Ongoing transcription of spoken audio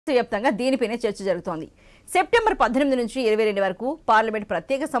దేశవ్యాప్తంగా దీనిపైనే చర్చ జరుగుతోంది. సెప్టెంబర్ 18 నుంచి 22 వరకు పార్లమెంట్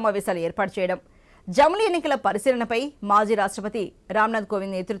ప్రత్యేక సమావేశాలు ఏర్పాటు చేయడం, జమిలీ ఎన్నికల పరిశీలనపై మాజీ రాష్ట్రపతి రామ్నాథ్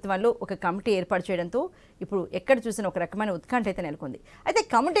కోవింద్ నేతృత్వంలో ఒక కమిటీ ఏర్పాటు చేయడంతో ఇప్పుడు ఎక్కడ చూసిన ఒక రకమైన ఉత్కంఠ అయితే నెలకొంది. అయితే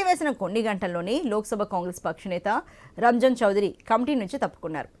కమిటీ వేసిన కొన్ని గంటల్లోనే లోక్సభ కాంగ్రెస్ పక్షనేత రంజన్ చౌదరి కమిటీ నుంచి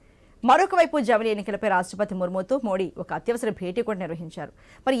తప్పుకున్నారు. మరొక వైపు జమిలీ ఎన్నికలపై రాష్ట్రపతి ముర్ముతో మోడీ ఒక అత్యవసర భేటీ కూడా నిర్వహించారు.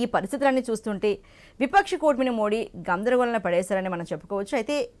 మరి ఈ పరిస్థితులన్నీ చూస్తుంటే విపక్ష కూటమిని మోడీ గందరగోళంలో పడేశారని మనం చెప్పుకోవచ్చు.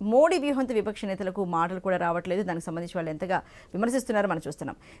 అయితే మోడీ వ్యూహంతో విపక్ష నేతలకు మాటలు కూడా రావట్లేదు. దానికి సంబంధించి వాళ్ళు ఎంతగా విమర్శిస్తున్నారో మనం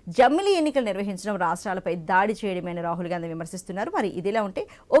చూస్తున్నాం. జమిలీ ఎన్నికలు నిర్వహించడం రాష్ట్రాలపై దాడి చేయడమని రాహుల్ గాంధీ విమర్శిస్తున్నారు. మరి ఇదిలా ఉంటే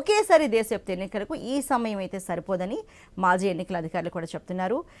ఒకేసారి దేశవ్యాప్త ఎన్నికలకు ఈ సమయం అయితే సరిపోదని మాజీ ఎన్నికల అధికారులు కూడా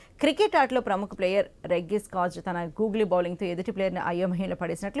చెప్తున్నారు. క్రికెట్ ఆటలో ప్రముఖ ప్లేయర్ రెగ్గీ స్కాచ్ తన గూగ్లీ బౌలింగ్తో ఎదుటి ప్లేయర్ని అయోమయంలో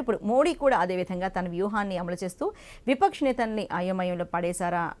పడేసినట్లు ఇప్పుడు మోడీ కూడా అదేవిధంగా తన వ్యూహాన్ని అమలు చేస్తూ విపక్ష నేతల్ని అయోమయంలో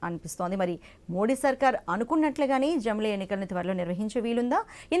పడేశారా అనిపిస్తోంది. మరి మోడీ సర్కార్ అనుకున్నట్లుగానే జమిలీ ఎన్నికలను త్వరలో నిర్వహించే వీలుందా?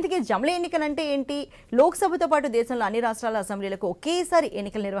 ఇంతకీ జమిలీ ఎన్నికలు అంటే ఏంటి? లోక్సభతో పాటు దేశంలో అన్ని రాష్ట్రాల అసెంబ్లీలకు ఒకేసారి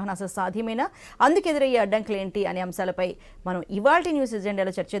ఎన్నికల నిర్వహణ అసలు సాధ్యమేనా? అందుకు ఎదురయ్యే అడ్డంకులు ఏంటి అనే అంశాలపై మనం ఇవాల్టి న్యూస్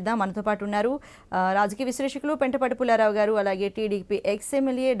ఎజెండాలో చర్చిద్దాం. మనతో పాటు ఉన్నారు రాజకీయ విశ్లేషకులు పెంటపాటి పుల్లారావు గారు, అలాగే టీడీపీ ఎక్స్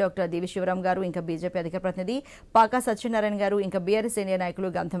ఎమ్మెల్యే డాక్టర్ దేవి శివరాం గారు, ఇంకా బీజేపీ అధికార ప్రతినిధి పాకా సత్యనారాయణ గారు, ఇంకా బీఆర్ఎస్ సీనియర్ నాయకులు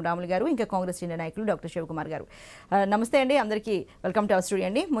గంధం రాములు గారు, ఇంకా కాంగ్రెస్ సీనియర్ నాయకులు డాక్టర్ శివకుమార్ గారు. నమస్తే అండి, అందరికీ వెల్కమ్ టు అవర్ స్టూడియో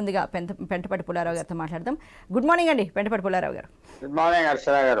అండి. ముందుగా పెంటపాటి పుల్లారావు గారితో మాట్లాడదాం. గుడ్ మార్నింగ్ అండి పెంటపాటి పుల్లారావు గారు. గుడ్ మార్నింగ్ హర్ష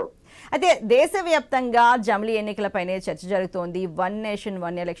గారు. అయితే దేశవ్యాప్తంగా జమిలీ ఎన్నికలపైనే చర్చ జరుగుతోంది. వన్ నేషన్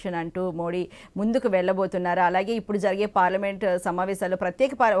వన్ ఎలక్షన్ అంటూ మోడీ ముందుకు వెళ్ళబోతున్నారు. అలాగే ఇప్పుడు జరిగే పార్లమెంట్ సమావేశాల్లో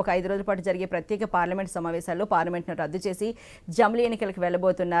ఒక 5 రోజుల పాటు జరిగే ప్రత్యేక పార్లమెంట్ సమావేశాల్లో పార్లమెంట్ను రద్దు చేసి జమిలీ ఎన్నికలకు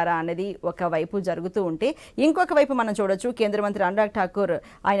వెళ్ళబోతున్నారా అనేది ఒక వైపు జరుగుతూ ఉంటే, ఇంకొక వైపు మనం చూడొచ్చు కేంద్ర మంత్రి అనురాగ్ ఠాకూర్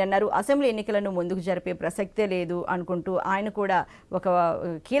ఆయన అన్నారు అసెంబ్లీ ఎన్నికలను ముందుకు జరిపే ప్రసక్తే లేదు అనుకుంటూ ఆయన కూడా ఒక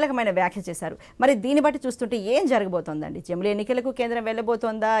కీలకమైన వ్యాఖ్య చేశారు. మరి దీన్ని బట్టి చూస్తుంటే ఏం జరగబోతోందండి? జమిలీ ఎన్నికలకు కేంద్రం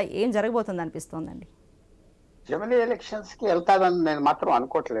వెళ్ళబోతోందా? ఏం జరగబోతుంది అనిపిస్తోందండి? జమిలీ ఎలక్షన్స్ కి వెళ్తాదని నేను మాత్రం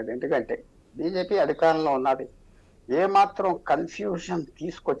అనుకోవట్లేదు. ఎందుకంటే బీజేపీ అధికారంలో ఉన్నది. ఏ మాత్రం కన్ఫ్యూజన్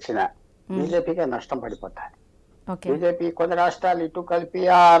తీసుకొచ్చినా బీజేపీకే నష్టం పడిపోతాయి. బీజేపీ కొన్ని రాష్ట్రాలు ఇటు కలిపి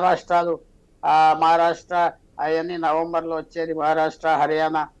ఆ రాష్ట్రాలు మహారాష్ట్ర అవన్నీ నవంబర్లో వచ్చేది, మహారాష్ట్ర,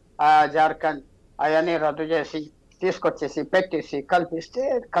 హర్యానా, జార్ఖండ్ అవన్నీ రద్దు చేసి తీసుకొచ్చేసి పెట్టేసి కల్పిస్తే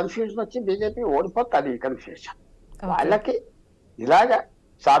కన్ఫ్యూజన్ వచ్చి బీజేపీ ఓడిపోతుంది. ఈ కన్ఫ్యూజన్ వాళ్ళకి ఇలాగా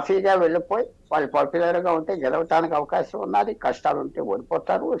సాఫీగా వెళ్ళిపోయి వాళ్ళు పాపులర్ గా ఉంటే గెలవటానికి అవకాశం ఉన్నది, కష్టాలు ఉంటే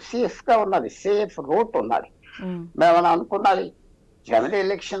ఓడిపోతారు. సేఫ్ గా ఉన్నది, సేఫ్ రూట్ ఉన్నది. మేము అనుకున్నది జమిలీ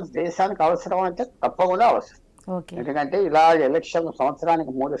ఎలక్షన్స్ దేశానికి అవసరం అంటే తప్పకుండా అవసరం. ఎందుకంటే ఇలా ఎలక్షన్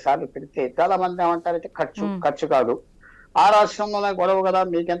సంవత్సరానికి 3 సార్లు పెడితే చాలా మంది ఏమంటారంటే ఖర్చు కాదు, ఆ రాష్ట్రంలోనే గొడవ కదా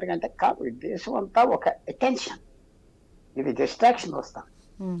మీకెంతకంటే కాదు. దేశం అంతా ఒక అటెన్షన్, ఇది డిస్ట్రాక్షన్ వస్తాం.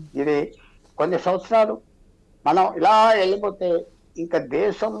 ఇది కొన్ని సంవత్సరాలు మనం ఇలా వెళ్ళిపోతే ఇంకా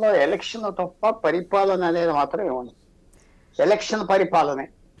దేశంలో ఎలక్షన్ తప్ప పరిపాలన అనేది మాత్రం ఏమన్నా ఎలక్షన్ పరిపాలనే.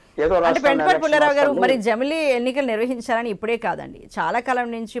 పెంటపాటి పుల్లారావు గారు, మరి జమిలీ ఎన్నికలు నిర్వహించాలని ఇప్పుడే కాదండి, చాలా కాలం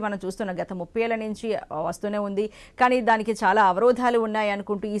నుంచి మనం చూస్తున్నాం. గత 30 ఏళ్ల నుంచి వస్తూనే ఉంది. కానీ దానికి చాలా అవరోధాలు ఉన్నాయి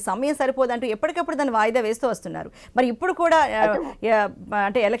అనుకుంటూ ఈ సమయం సరిపోదంటూ ఎప్పటికప్పుడు దాన్ని వాయిదా వేస్తూ వస్తున్నారు. మరి ఇప్పుడు కూడా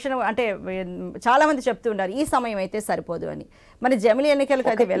అంటే ఎలక్షన్ అంటే చాలా మంది చెప్తున్నారు ఈ సమయం అయితే సరిపోదు అని. మరి జమిలీ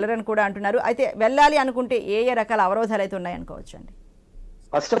ఎన్నికలకు అయితే వెళ్ళరని కూడా అంటున్నారు. అయితే వెళ్ళాలి అనుకుంటే ఏ రకాల అవరోధాలు అయితే ఉన్నాయనుకోవచ్చు అండి?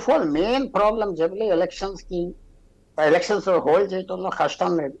 First of all main problem జమిలీ ఎలక్షన్స్ హోల్డ్ చేయడంలో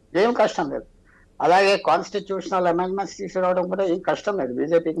కష్టం లేదు, ఏం కష్టం లేదు. అలాగే కాన్స్టిట్యూషనల్ అమెండ్మెంట్స్ తీసుకురావడం కూడా ఏం కష్టం లేదు.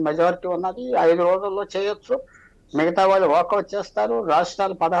 బీజేపీకి మెజారిటీ ఉన్నది, 5 రోజుల్లో చేయొచ్చు. మిగతా వాళ్ళు వాకౌట్ చేస్తారు.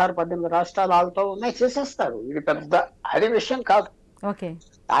 రాష్ట్రాలు 16-18 రాష్ట్రాలు వాళ్ళతో ఉన్నాయి, చేసేస్తారు. ఇది పెద్ద అది విషయం కాదు,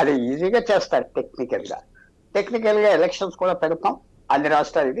 అది ఈజీగా చేస్తారు. టెక్నికల్ గా ఎలక్షన్స్ కూడా పెడతాం అన్ని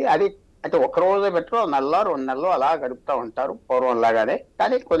రాష్ట్రాలు. ఇది అది అంటే 1 రోజు పెట్టరు, 1 నెలలో 2 నెలలు అలా గడుపుతూ ఉంటారు పూర్వం లాగానే.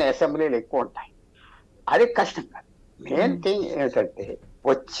 కానీ కొన్ని అసెంబ్లీలు ఎక్కువ ఉంటాయి, అది కష్టం కాదు. మెయిన్ థింగ్ ఏంటంటే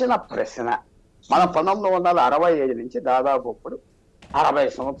వచ్చిన ప్రశ్న, మనం 1967 నుంచి దాదాపు ఇప్పుడు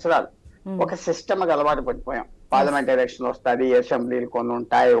 60 సంవత్సరాలు ఒక సిస్టమ్ అలవాటు పడిపోయాం. పార్లమెంట్ ఎలక్షన్ వస్తుంది, అసెంబ్లీలు కొన్ని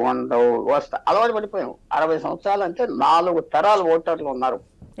ఉంటాయి, ఉండవు, అలవాటు పడిపోయాం. 60 సంవత్సరాలు అంటే 4 తరాలు ఓటర్లు ఉన్నారు.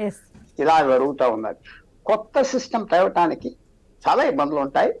 ఇలా జరుగుతూ ఉన్నది. కొత్త సిస్టమ్ తేవటానికి చాలా ఇబ్బందులు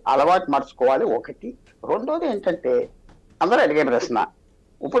ఉంటాయి, అలవాటు మర్చుకోవాలి. ఒకటి. రెండోది ఏంటంటే అందరూ అడిగే ప్రశ్న,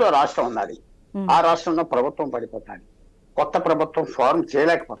 ఇప్పుడు రాష్ట్రం ఉన్నది, ఆ రాష్ట్రంలో ప్రభుత్వం పడిపోతాడు, కొత్త ప్రభుత్వం ఫార్మ్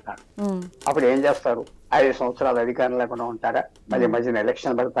చేయలేకపోతారు. అప్పుడు ఏం చేస్తారు? 5 సంవత్సరాలు అధికారం లేకుండా ఉంటారా? మధ్యన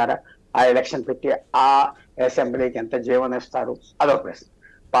ఎలక్షన్ పెడతారా? ఆ ఎలక్షన్ పెట్టి ఆ అసెంబ్లీకి ఎంత జీవనం ఇస్తారు? అదో ప్రశ్న.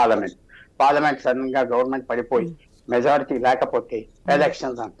 పార్లమెంట్ సడన్ గా గవర్నమెంట్ పడిపోయి మెజారిటీ లేకపోతే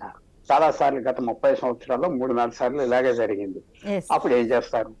ఎలక్షన్స్ అంటారు. చాలా సార్లు గత 30 సంవత్సరాల్లో 3-4 సార్లు ఇలాగే జరిగింది. అప్పుడు ఏం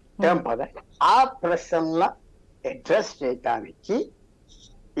చేస్తారు? ఆ ప్రశ్నల అడ్రస్ చేయటానికి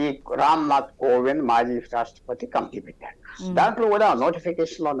ఈ రామ్నాథ్ కోవింద్ మాజీ రాష్ట్రపతి కమిటీ పెట్టాడు. దాంట్లో కూడా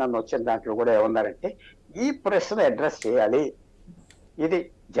నోటిఫికేషన్ లో నన్ను వచ్చిన దాంట్లో కూడా ఏమన్నారంటే ఈ ప్రశ్న అడ్రస్ చేయాలి, ఇది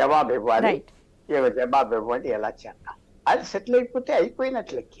జవాబు ఇవ్వాలి, జవాబు ఇవ్వాలి, ఎలా చేద్దాం, అది సెటిల్ అయిపోతే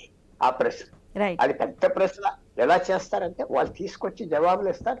అయిపోయినట్లకి ఆ ప్రశ్న. అది పెద్ద ప్రశ్న, ఎలా చేస్తారంటే వాళ్ళు తీసుకొచ్చి జవాబులు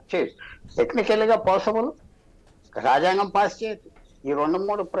ఇస్తారు, చేయొచ్చు. టెక్నికల్ గా పాసిబుల్, రాజ్యాంగం పాస్ చేయొచ్చు. ఈ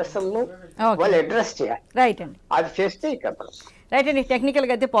 2-3 ప్రశ్నలు వాళ్ళు అడ్రస్ చేయాలి. రైట్ అండి, అది చేస్తే ఇక రైట్ అండి. టెక్నికల్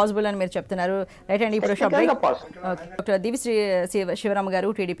గా అయితే పాసిబుల్ అని మీరు చెప్తున్నారు. రైట్ అండి. ఇప్పుడు డాక్టర్ దివి శివరామ గారు,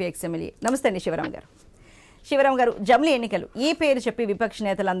 టీడీపీ ఎక్స్ఎమ్మెల్యే. నమస్తే అండి శివరామ గారు. శివరామ్ గారు, జమిలీ ఎన్నికలు ఈ పేరు చెప్పి విపక్ష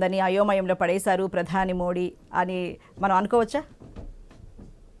నేతలందరినీ అయోమయంలో పడేశారు ప్రధాని మోడీ అని మనం అనుకోవచ్చా?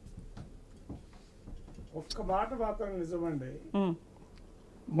 ఒక్క మాట మాత్రం నిజమండి.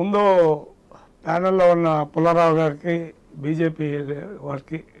 ముందు ప్యానెల్లో ఉన్న పుల్లారావు గారికి, బీజేపీ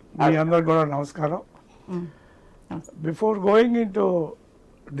వారికి, మీ అందరికి కూడా నమస్కారం. Before going in to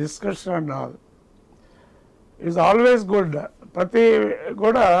discussion and all, it's always good. ప్రతి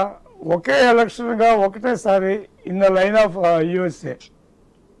కూడా ఒకే ఎలక్షన్గా ఒకటేసారి in the line of USA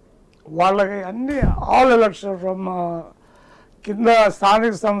వాళ్ళకి అన్ని ఆల్ ఎలక్షన్ ఫ్రమ్ కింద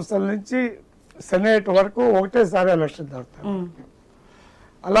స్థానిక సంస్థల నుంచి సెనేట్ వరకు ఒకటేసారి ఎలక్షన్ జరుగుతాయి.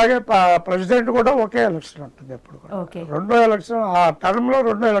 అలాగే ప్రెసిడెంట్ కూడా ఒకే ఎలక్షన్ ఉంటుంది ఎప్పుడు కూడా. రెండో ఎలక్షన్ ఆ టర్మ్లో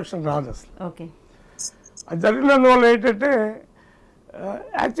రెండో ఎలక్షన్ రాదు అసలు. అది జరిగినందువల్ల ఏంటంటే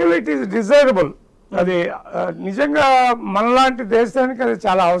యాక్చువల్లీ ఇట్ ఈస్ డిజైరబుల్. అది నిజంగా మనలాంటి దేశానికి అది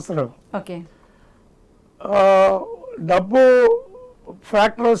చాలా అవసరం. డబ్బు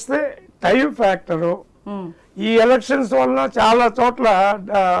ఫ్యాక్టర్ వస్తే టైం ఫ్యాక్టరు. ఈ ఎలక్షన్స్ వల్ల చాలా చోట్ల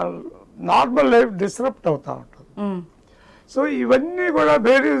నార్మల్ లైఫ్ డిస్రప్ట్ అవుతూ ఉంటుంది. సో ఇవన్నీ కూడా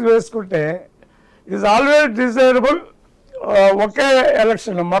బేరీస్ వేసుకుంటే is always desirable. Okay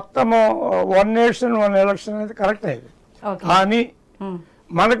election మొత్తము 1 నేషన్ 1 ఎలక్షన్ అనేది కరెక్ట్ అయింది. కానీ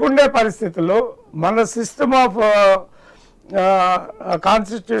మనకుండే పరిస్థితుల్లో మన సిస్టమ్ ఆఫ్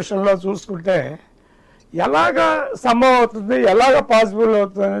కాన్స్టిట్యూషన్లో చూసుకుంటే ఎలాగా సంభవం అవుతుంది, ఎలాగ పాసిబుల్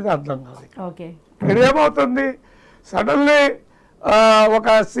అవుతుంది అనేది అర్థం కాదు. ఇక్కడ ఏమవుతుంది, సడన్లీ ఒక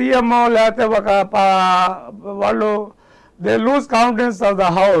సీఎం లేకపోతే ఒక వాళ్ళు they lose confidence of the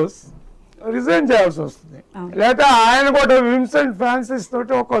house, resign చేయాల్సి వస్తుంది. లేకపోతే ఆయన కూడా విన్సెంట్ ఫ్రాన్సిస్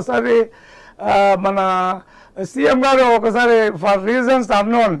తోటి ఒక్కోసారి మన సీఎం గారు ఒకసారి ఫర్ రీజన్స్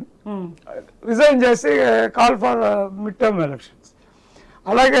అన్నోన్ రిజైన్ చేసి call for mid term elections.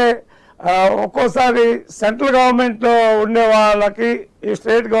 అలాగే ఒక్కోసారి సెంట్రల్ గవర్నమెంట్లో ఉండే వాళ్ళకి ఈ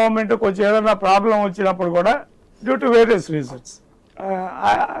స్టేట్ గవర్నమెంట్ కొంచెం ఏదైనా ప్రాబ్లం వచ్చినప్పుడు కూడా డ్యూ టు వేరియస్ రీజన్స్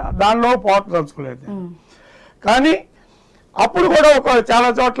దానిలో పోతలుచుకోలేదు. కానీ అప్పుడు కూడా చాలా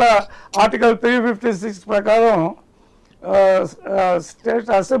చోట్ల ఆర్టికల్ 356 ప్రకారం స్టేట్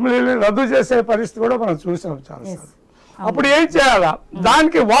అసెంబ్లీని రద్దు చేసే పరిస్థితి కూడా మనం చూసాం చాలాసార్లు. అప్పుడు ఏం చేయాలా,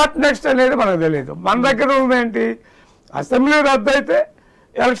 దానికి వాట్ నెక్స్ట్ అనేది మనకు తెలియదు. మన దగ్గర ఉందేంటి, అసెంబ్లీ రద్దు అయితే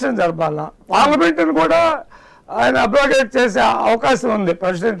ఎలక్షన్ జరపాలా, పార్లమెంటును కూడా ఆయన అబ్రోగేట్ చేసే అవకాశం ఉంది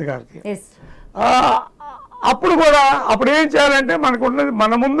ప్రెసిడెంట్ గారికి. అప్పుడు కూడా అప్పుడు ఏం చేయాలంటే మనకు ఉన్నది,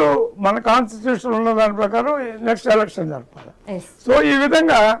 మన ముందు మన కాన్స్టిట్యూషన్ ఉన్న దాని ప్రకారం నెక్స్ట్ ఎలక్షన్ జరపాలి. సో ఈ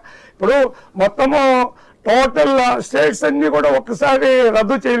విధంగా ఇప్పుడు మొత్తము టోటల్ స్టేట్స్ అన్ని కూడా ఒక్కసారి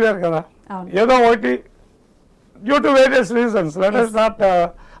రద్దు చేయలేరు కదా, ఏదో ఒకటి due to various reasons. Let us not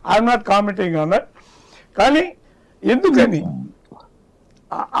I'm not commenting on that. కానీ ఎందుకని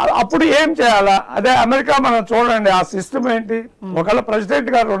అప్పుడు ఏం చేయాలా, అదే అమెరికా మనం చూడండి ఆ సిస్టమ్ ఏంటి. ఒకవేళ ప్రెసిడెంట్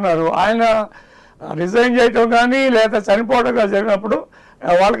గారు ఉన్నారు, ఆయన రిజైన్ చేయటం కానీ లేదా చనిపోవడం కానీ జరిగినప్పుడు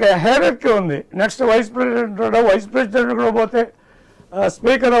వాళ్ళకి హైరార్కీ ఉంది. నెక్స్ట్ వైస్ ప్రెసిడెంట్ కూడా పోతే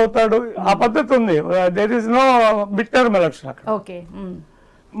స్పీకర్ అవుతాడు, ఆ పద్ధతి ఉంది. There is no mid term election అక్కడ.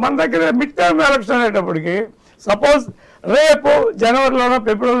 మన దగ్గర మిడ్ టర్మ్ ఎలక్షన్ అనేటప్పటికి సపోజ్ రేపు జనవరిలోనో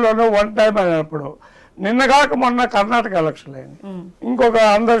ఫిబ్రవరిలోనో 1 టైం అయినప్పుడు, నిన్నగాక మొన్న కర్ణాటక ఎలక్షన్ అయింది, ఇంకొక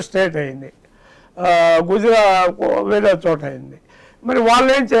ఆంధ్ర స్టేట్ అయింది, గుజరాత్ వేరే చోట అయింది. మరి వాళ్ళు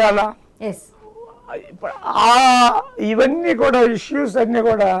ఏం చేయాలా, ఇవన్నీ కూడా ఇష్యూస్ అన్నీ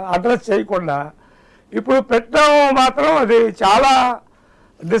కూడా అడ్రస్ చేయకుండా ఇప్పుడు పెట్టడం మాత్రం అది చాలా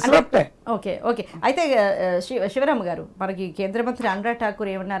డిస్రప్టే. ఓకే. అయితే శివరామ్ గారు, మనకి కేంద్ర మంత్రి అనురాగ్ ఠాకూర్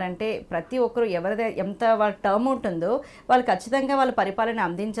ఏమన్నారంటే ప్రతి ఒక్కరు ఎవరిదే ఎంత వాళ్ళ టర్మ్ ఉంటుందో వాళ్ళు ఖచ్చితంగా వాళ్ళ పరిపాలన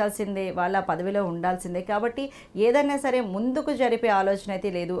అందించాల్సిందే, వాళ్ళ పదవిలో ఉండాల్సిందే. కాబట్టి ఏదైనా సరే ముందుకు జరిపే ఆలోచన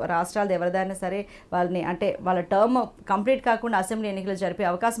అయితే లేదు. రాష్ట్రాలు ఎవరిదైనా సరే వాళ్ళని అంటే వాళ్ళ టర్మ్ కంప్లీట్ కాకుండా అసెంబ్లీ ఎన్నికలు జరిపే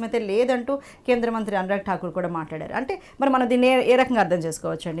అవకాశం అయితే లేదంటూ కేంద్ర మంత్రి అనురాగ్ ఠాకూర్ కూడా మాట్లాడారు. అంటే మరి మనం దీన్ని ఏ రకంగా అర్థం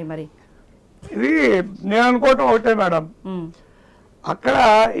చేసుకోవచ్చండి? మరి ఇది నేను అనుకోవటం ఒకటే మేడం, అక్కడ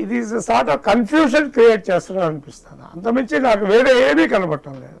ఇది సార్ట్ ఆఫ్ కన్ఫ్యూజన్ క్రియేట్ చేస్తున్నారు అనిపిస్తుంది. అంతమించి నాకు వేరే ఏమీ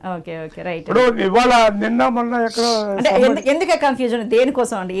కనబడటం లేదు. Okay okay right. ఇప్పుడు ఇవాళ నిన్న మొన్న ఎక్కడ అంటే ఎందుకు కన్ఫ్యూజన్,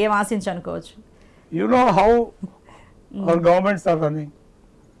 దేనికోసం అండి, ఏం ఆశించి అనుకోవచ్చు? You know how our governments are running.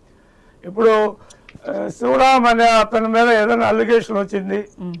 ఇప్పుడు శివరామ్ అనే అతని మీద ఏదైనా అలిగేషన్ వచ్చింది,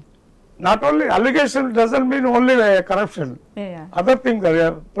 not only allegation doesn't mean only corruption, other thing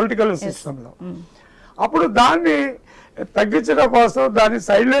political సిస్టంలో. అప్పుడు దాన్ని తగ్గించడం కోసం, దాన్ని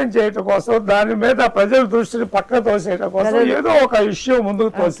సైడ్లైన్ చేయడం కోసం, దాని మీద ప్రజల దృష్టిని పక్క తోసేయడం కోసం ఏదో ఒక ఇష్యూ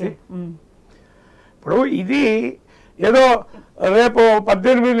ముందుకు తోసి, ఇప్పుడు ఇది ఏదో రేపు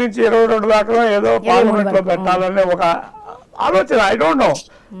 18 నుంచి 22 దాకా ఏదో పార్లమెంట్ లో పెట్టాలనే ఒక ఆలోచన. I don't know.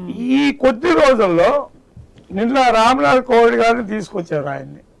 ఈ కొద్ది రోజుల్లో నిన్న రామ్నాథ్ కోవింద్ గారిని తీసుకొచ్చారు,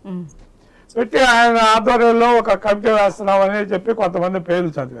 ఆయన్ని పెట్టి ఆయన ఆధ్వర్యంలో ఒక కమిటీ వేస్తున్నామని చెప్పి కొంతమంది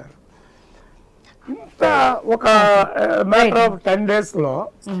పేర్లు చదివారు. ఇంత ఒక మ్యాటర్ ఆఫ్ 10 days లో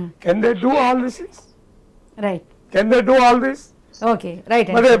can they do all this? Right, can they do all this? Okay right.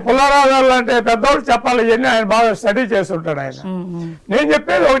 మరి పుల్లారావు గారు అంటే పెద్దవాళ్ళు చెప్పాలి, ఇవన్నీ ఆయన బాగా స్టడీ చేస్తుంటాడు ఆయన. నేను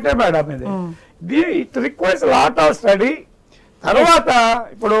చెప్పేది ఒకటే మేడం, ఇది it requires lot of study. తర్వాత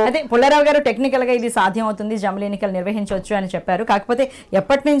ఇప్పుడు అదే పుల్లారావు గారు టెక్నికల్ గా ఇది సాధ్యం అవుతుంది, జమిలీ ఎన్నికలు నిర్వహించవచ్చు అని చెప్పారు. కాకపోతే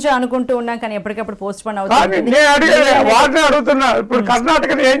ఎప్పటి నుంచో అనుకుంటూ ఉన్నాం, కానీ ఎప్పటికప్పుడు పోస్ట్ పోన్ అవుతుంది. వాటిని అడుగుతున్నా, ఇప్పుడు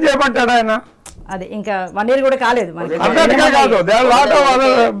కర్ణాటకని ఏం చేయమంటాడు ఆయన? అదే ఇంకా 1 year కూడా కాలేదు మనకి. కర్ణాటక కాదు,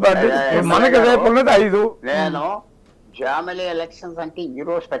 మనకి రేపు ఉన్నది 5. నేను జామలీ ఎలక్షన్స్ అంటే ఈ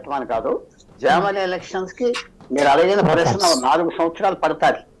రోజు పెట్టమని కాదు, జామలీ ఎలక్షన్స్ కి మీరు అడిగిన ప్రశ్న 4 సంవత్సరాలు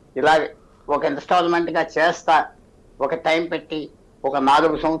పడతాది. ఇలాగే ఒక ఇన్స్టాల్మెంట్ గా చేస్తా, ఒక టైం పెట్టి ఒక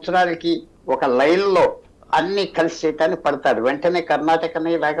 4 సంవత్సరాలకి ఒక లైన్ లో అన్ని కలిసి చేయటానికి పడతాడు. వెంటనే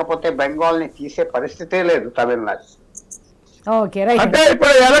కర్ణాటకని లేకపోతే బెంగాల్ ని తీసే పరిస్థితే లేదు తమిళనాడు. అంటే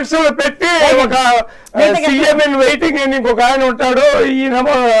ఇప్పుడు ఎలక్షన్ పెట్టి ఒక సీఎం ఇన్ వెయిటింగ్ అని ఇంకొక ఆయన ఉంటాడు,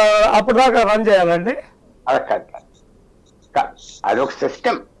 ఈయనేమో అప్పుడు దాకా రన్ చేయాలండి. అది ఒక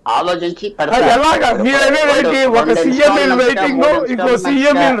సిస్టమ్ ఆలోచించి ఎలాగా మీరేంటి, ఒక సీఎం ఇన్ వెయిటింగ్ ఇంకో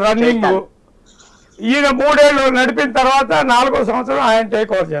సీఎం ఇన్ రన్నింగ్, ఈయన 3 ఏళ్ళు నడిపిన తర్వాత 4వ సంవత్సరం ఆయన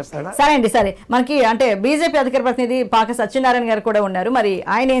టేక్ ఓవర్ చేస్తాడు. సరే అండి, సరే మనకి అంటే బీజేపీ అధికార ప్రతినిధి పాక సత్యనారాయణ గారు కూడా ఉన్నారు, మరి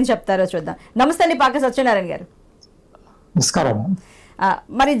ఆయన ఏం చెప్తారో చూద్దాం. నమస్తే అండి పాక సత్యనారాయణ గారు. నమస్కారం.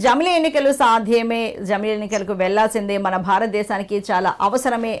 మరి జమిలీ ఎన్నికలు సాధ్యమే, జమిలీ ఎన్నికలకు వెళ్లాల్సిందే, మన భారతదేశానికి చాలా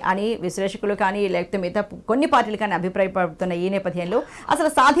అవసరమే అని విశ్లేషకులు కానీ లేకపోతే మిగతా కొన్ని పార్టీలు కానీ అభిప్రాయపడుతున్న ఈ నేపథ్యంలో అసలు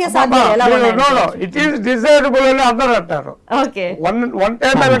సాధ్యం ఎలా ఇట్ ఈస్ డిజైరబుల్ అని అందరూ అంటారు. Okay, one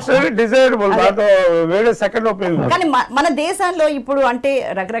time election desirable, వేరే సెకండ్ ఒపీనియన్. కానీ మన దేశంలో ఇప్పుడు అంటే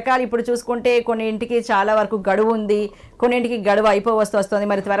రకరకాల ఇప్పుడు చూసుకుంటే కొన్నింటికి చాలా వరకు గడువు ఉంది, కొన్నింటికి గడువు వస్తుంది.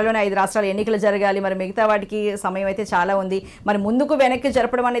 మరి త్వరలోనే 5 రాష్ట్రాల ఎన్నికలు జరగాలి, మరి మిగతా వాటికి సమయం అయితే చాలా ఉంది. మరి ముందుకు వెనక్కి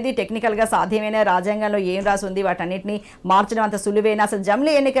జరపడం అనేది టెక్నికల్గా సాధ్యమైన, రాజ్యాంగంలో ఏం రాసి ఉంది వాటన్నిటిని మార్చడం అంత సులువేనా? అసలు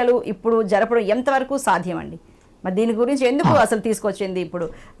జమిలీ ఎన్నికలు ఇప్పుడు జరపడం ఎంతవరకు సాధ్యం అండి? మరి దీని గురించి ఎందుకు అసలు తీసుకొచ్చింది ఇప్పుడు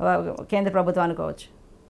కేంద్ర ప్రభుత్వం అనుకోవచ్చు?